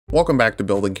Welcome back to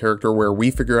Building Character, where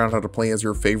we figure out how to play as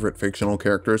your favorite fictional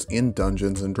characters in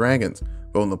Dungeons & Dragons.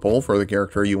 Vote in the poll for the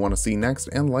character you want to see next,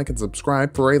 and like and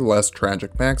subscribe for a less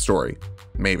tragic backstory.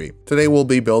 Maybe. Today we'll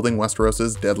be building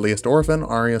Westeros' deadliest orphan,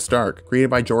 Arya Stark. Created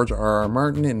by George R.R.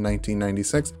 Martin in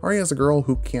 1996, Arya is a girl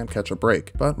who can't catch a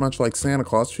break. But much like Santa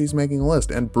Claus, she's making a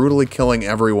list and brutally killing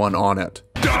everyone on it.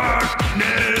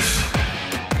 Darkness!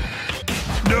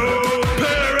 No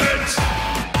parents!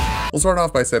 We'll start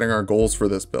off by setting our goals for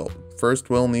this build.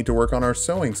 First, we'll need to work on our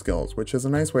sewing skills, which is a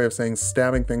nice way of saying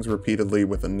stabbing things repeatedly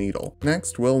with a needle.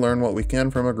 Next, we'll learn what we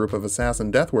can from a group of assassin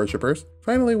death worshippers.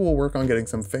 Finally, we'll work on getting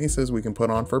some faces we can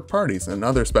put on for parties and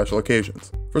other special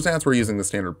occasions. For stats, we're using the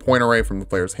standard point array from the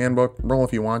player's handbook. Roll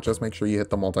if you want, just make sure you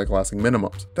hit the multi-classing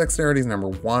minimums. Dexterity is number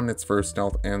 1, it's for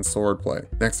stealth and swordplay.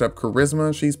 Next up,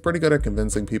 charisma. She's pretty good at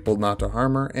convincing people not to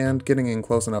harm her and getting in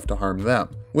close enough to harm them.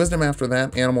 Wisdom after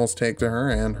that, animals take to her,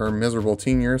 and her miserable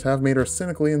teen years have made her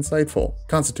cynically insightful.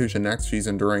 Constitution next, she's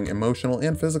enduring emotional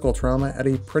and physical trauma at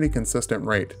a pretty consistent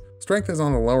rate. Strength is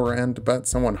on the lower end, but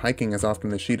someone hiking as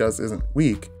often as she does isn't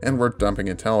weak, and we're dumping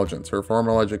intelligence. Her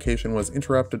formal education was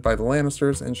interrupted by the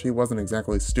Lannisters, and she wasn't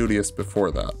exactly studious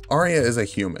before that. Arya is a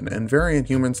human, and variant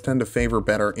humans tend to favor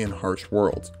better in harsh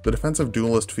worlds. The defensive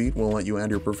duelist feat will let you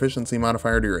add your proficiency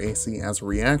modifier to your AC as a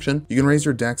reaction. You can raise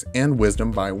your dex and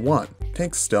wisdom by 1.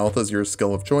 Take stealth as your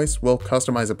skill of choice. We'll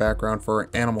customize a background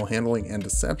for animal handling and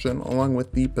deception, along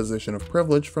with the position of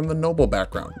privilege from the noble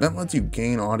background. That lets you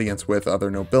gain audience with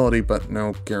other nobility, but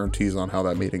no guarantees on how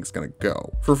that meeting's gonna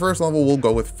go. For first level, we'll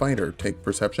go with fighter. Take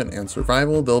perception and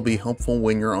survival. They'll be helpful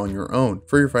when you're on your own.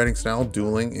 For your fighting style,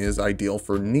 dueling is ideal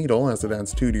for needle, as it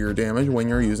adds 2 to your damage when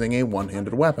you're using a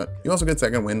one-handed weapon. You also get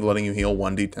second wind, letting you heal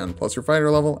 1d10 plus your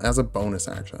fighter level as a bonus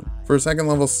action. For second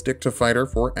level, stick to fighter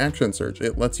for action surge.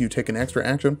 It lets you take an extra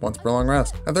action once per long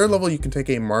rest. At third level, you can take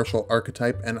a martial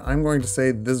archetype, and I'm going to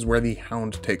say this is where the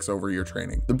hound takes over your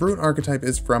training. The brute archetype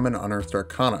is from an unearthed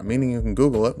arcana, meaning you can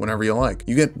Google it whenever you like.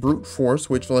 You get brute force,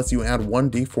 which lets you add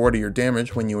 1d4 to your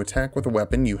damage when you attack with a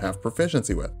weapon you have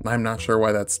proficiency with. I'm not sure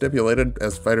why that's stipulated,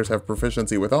 as fighters have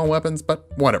proficiency with all weapons, but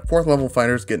whatever. Fourth level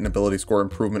fighters get an ability score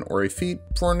improvement or a feat.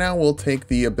 For now, we'll take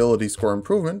the ability score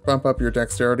improvement, bump up your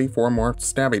dexterity for more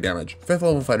stabby damage. Fifth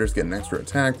level fighters get an extra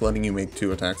attack, letting you make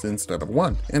 2 attacks instead of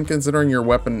 1. And considering your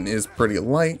weapon is pretty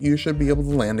light, you should be able to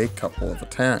land a couple of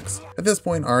attacks. At this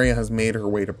point, Arya has made her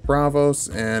way to Bravos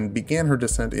and began her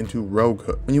descent into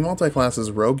roguehood. When you multi-class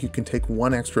as rogue, you can take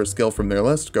 1 extra skill from their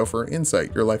list, go for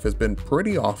insight. Your life has been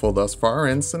pretty awful thus far,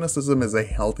 and cynicism is a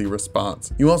healthy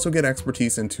response. You also get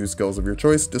expertise in 2 skills of your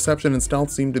choice. Deception and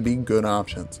stealth seem to be good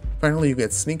options. Finally, you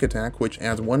get sneak attack, which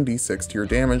adds 1d6 to your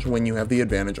damage when you have the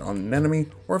advantage on an enemy,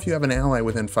 or if you have an ally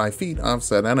within 5 feet of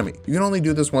said enemy. You can only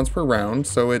do this once per round,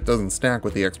 so it doesn't stack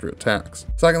with the extra attacks.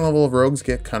 Second level of rogues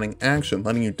get cunning action,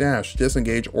 letting you dash,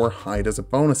 disengage, or hide as a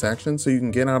bonus action, so you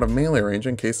can get out of melee range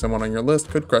in case someone on your list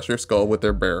could crush your skull with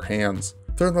their bare hands.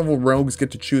 Third level rogues get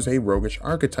to choose a roguish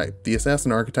archetype. The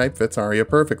assassin archetype fits Arya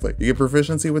perfectly. You get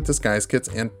proficiency with disguise kits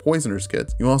and poisoner's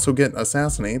kits. You also get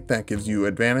assassinate, that gives you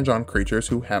advantage on creatures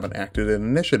who haven't acted in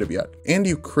initiative yet. And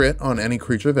you crit on any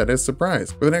creature that is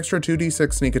surprised. With an extra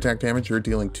 2d6 sneak attack damage, you're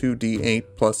dealing 2d8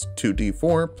 plus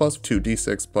 2d4 plus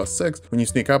 2d6 plus 6 when you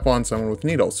sneak up on someone with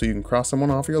needles, so you can cross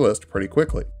someone off your list pretty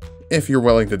quickly, if you're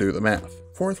willing to do the math.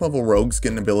 Fourth level rogues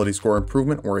get an ability score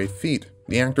improvement or a feat.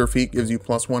 The actor feat gives you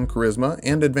 +1 charisma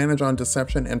and advantage on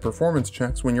deception and performance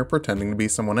checks when you're pretending to be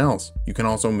someone else. You can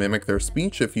also mimic their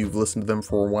speech if you've listened to them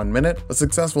for 1 minute. A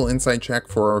successful insight check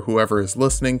for whoever is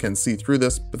listening can see through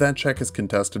this, but that check is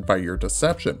contested by your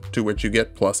deception, to which you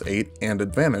get +8 and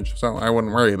advantage, so I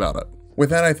wouldn't worry about it. With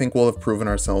that, I think we'll have proven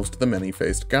ourselves to the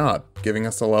many-faced god, giving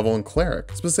us a level in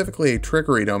Cleric. Specifically a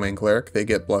Trickery domain Cleric, they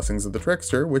get Blessings of the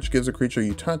Trickster, which gives a creature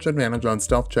you touch advantage on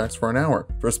stealth checks for an hour.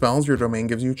 For spells, your domain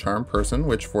gives you Charm Person,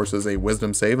 which forces a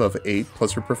Wisdom save of 8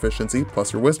 plus your proficiency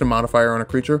plus your Wisdom modifier on a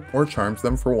creature, or charms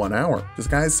them for 1 hour.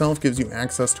 Disguise Self gives you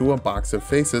access to a box of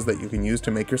faces that you can use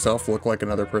to make yourself look like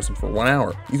another person for 1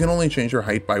 hour. You can only change your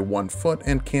height by 1 foot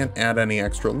and can't add any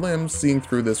extra limbs. Seeing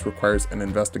through this requires an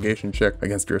investigation check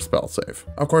against your spell save.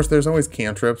 Of course, there's always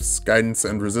cantrips. Guidance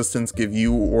and resistance give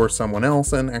you or someone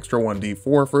else an extra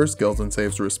 1d4 for skills and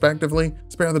saves respectively.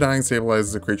 Spare the Dying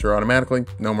stabilizes a creature automatically,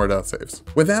 no more death saves.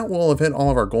 With that, we'll have hit all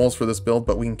of our goals for this build,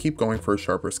 but we can keep going for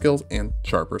sharper skills and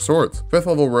sharper swords. 5th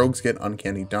level rogues get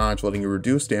Uncanny Dodge, letting you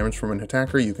reduce damage from an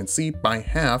attacker you can see by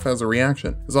half as a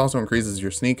reaction. This also increases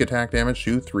your sneak attack damage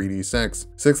to 3d6.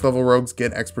 6th level rogues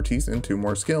get expertise in 2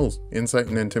 more skills. Insight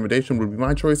and intimidation would be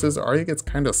my choices. Arya gets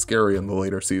kinda scary in the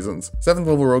later seasons. 7th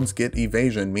level rogues get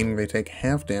evasion, meaning they take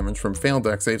half damage from failed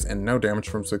dex saves and no damage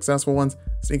from successful ones.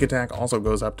 Sneak attack also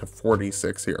goes up to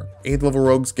 46 here. 8th level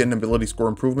rogues get an ability score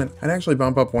improvement and actually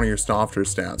bump up one of your softer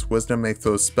stats. Wisdom makes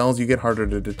those spells you get harder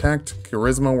to detect.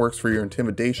 Charisma works for your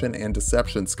intimidation and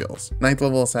deception skills. 9th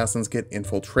level assassins get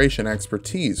infiltration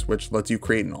expertise, which lets you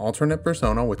create an alternate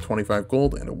persona with 25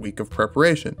 gold and a week of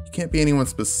preparation. You can't be anyone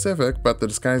specific, but the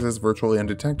disguise is virtually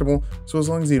undetectable, so as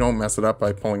long as you don't mess it up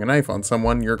by pulling a knife on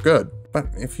someone, you're good. But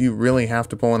if you really have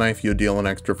to pull a knife, you deal an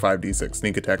extra 5d6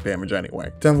 sneak attack damage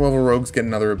anyway. 10th level rogues get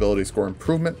another ability score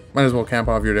improvement. Might as well cap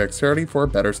off your dexterity for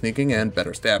better sneaking and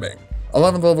better stabbing.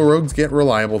 11th level rogues get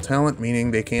reliable talent,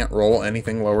 meaning they can't roll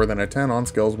anything lower than a 10 on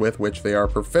skills with which they are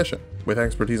proficient. With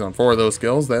expertise on 4 of those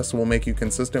skills, this will make you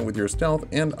consistent with your stealth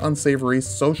and unsavory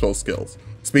social skills.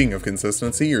 Speaking of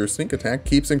consistency, your sneak attack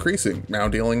keeps increasing, now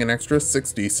dealing an extra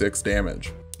 66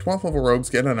 damage. 12th level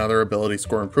rogues get another ability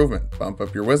score improvement. Bump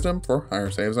up your wisdom for higher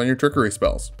saves on your trickery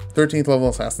spells. 13th level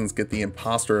assassins get the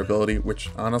imposter ability, which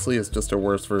honestly is just a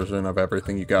worse version of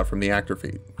everything you got from the actor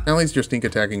feat. At least your sneak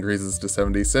attack increases to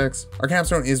 76. Our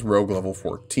capstone is rogue level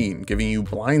 14, giving you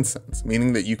blind sense,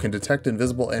 meaning that you can detect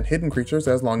invisible and hidden creatures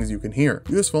as long as you can hear.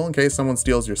 Useful in case someone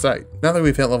steals your sight. Now that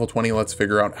we've hit level 20, let's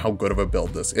figure out how good of a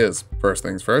build this is. First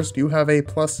things first, you have a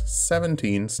plus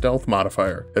 17 stealth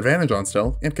modifier, advantage on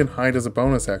stealth, and can hide as a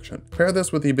bonus action. Pair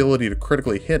this with the ability to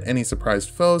critically hit any surprised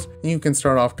foes, and you can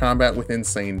start off combat with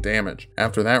insane damage.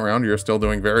 After that round, you're still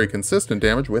doing very consistent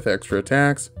damage with extra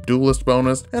attacks, duelist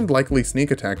bonus, and likely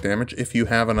sneak attack damage if you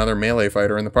have another melee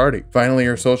fighter in the party. Finally,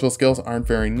 your social skills aren't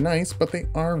very nice, but they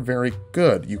are very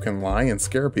good. You can lie and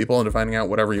scare people into finding out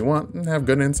whatever you want, and have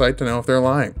good insight to know if they're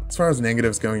lying. As far as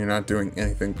negatives go, you're not doing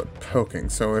anything but poking,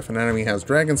 so if an enemy has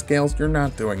dragon scales, you're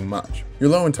not doing much. Your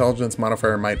low intelligence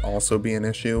modifier might also be an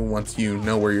issue. Once you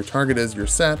know where your target is, you're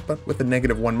set, but with a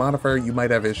 -1 modifier, you might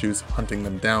have issues hunting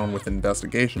them down with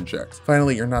investigation checks.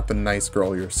 Finally, you're not the nice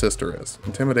girl your sister is.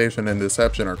 Intimidation and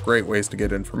deception are great ways to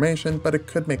get information, but it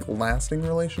could make lasting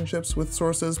relationships with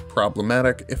sources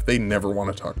problematic if they never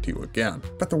want to talk to you again.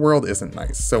 But the world isn't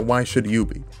nice, so why should you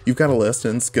be? You've got a list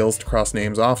and skills to cross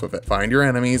names off of it. Find your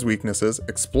enemies' weaknesses,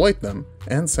 exploit them,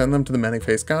 and send them to the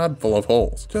many-faced god full of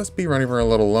holes. Just be ready for a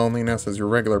little loneliness, as your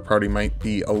regular party might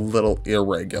be a little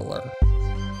irregular.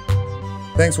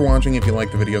 Thanks for watching. If you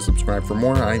liked the video, subscribe for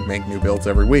more. I make new builds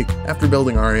every week. After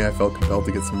building Arya, I felt compelled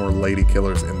to get some more lady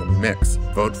killers in the mix.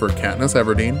 Vote for Katniss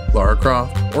Everdeen, Lara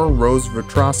Croft, or Rose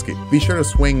Vitrosky. Be sure to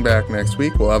swing back next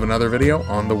week. We'll have another video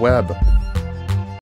on the web.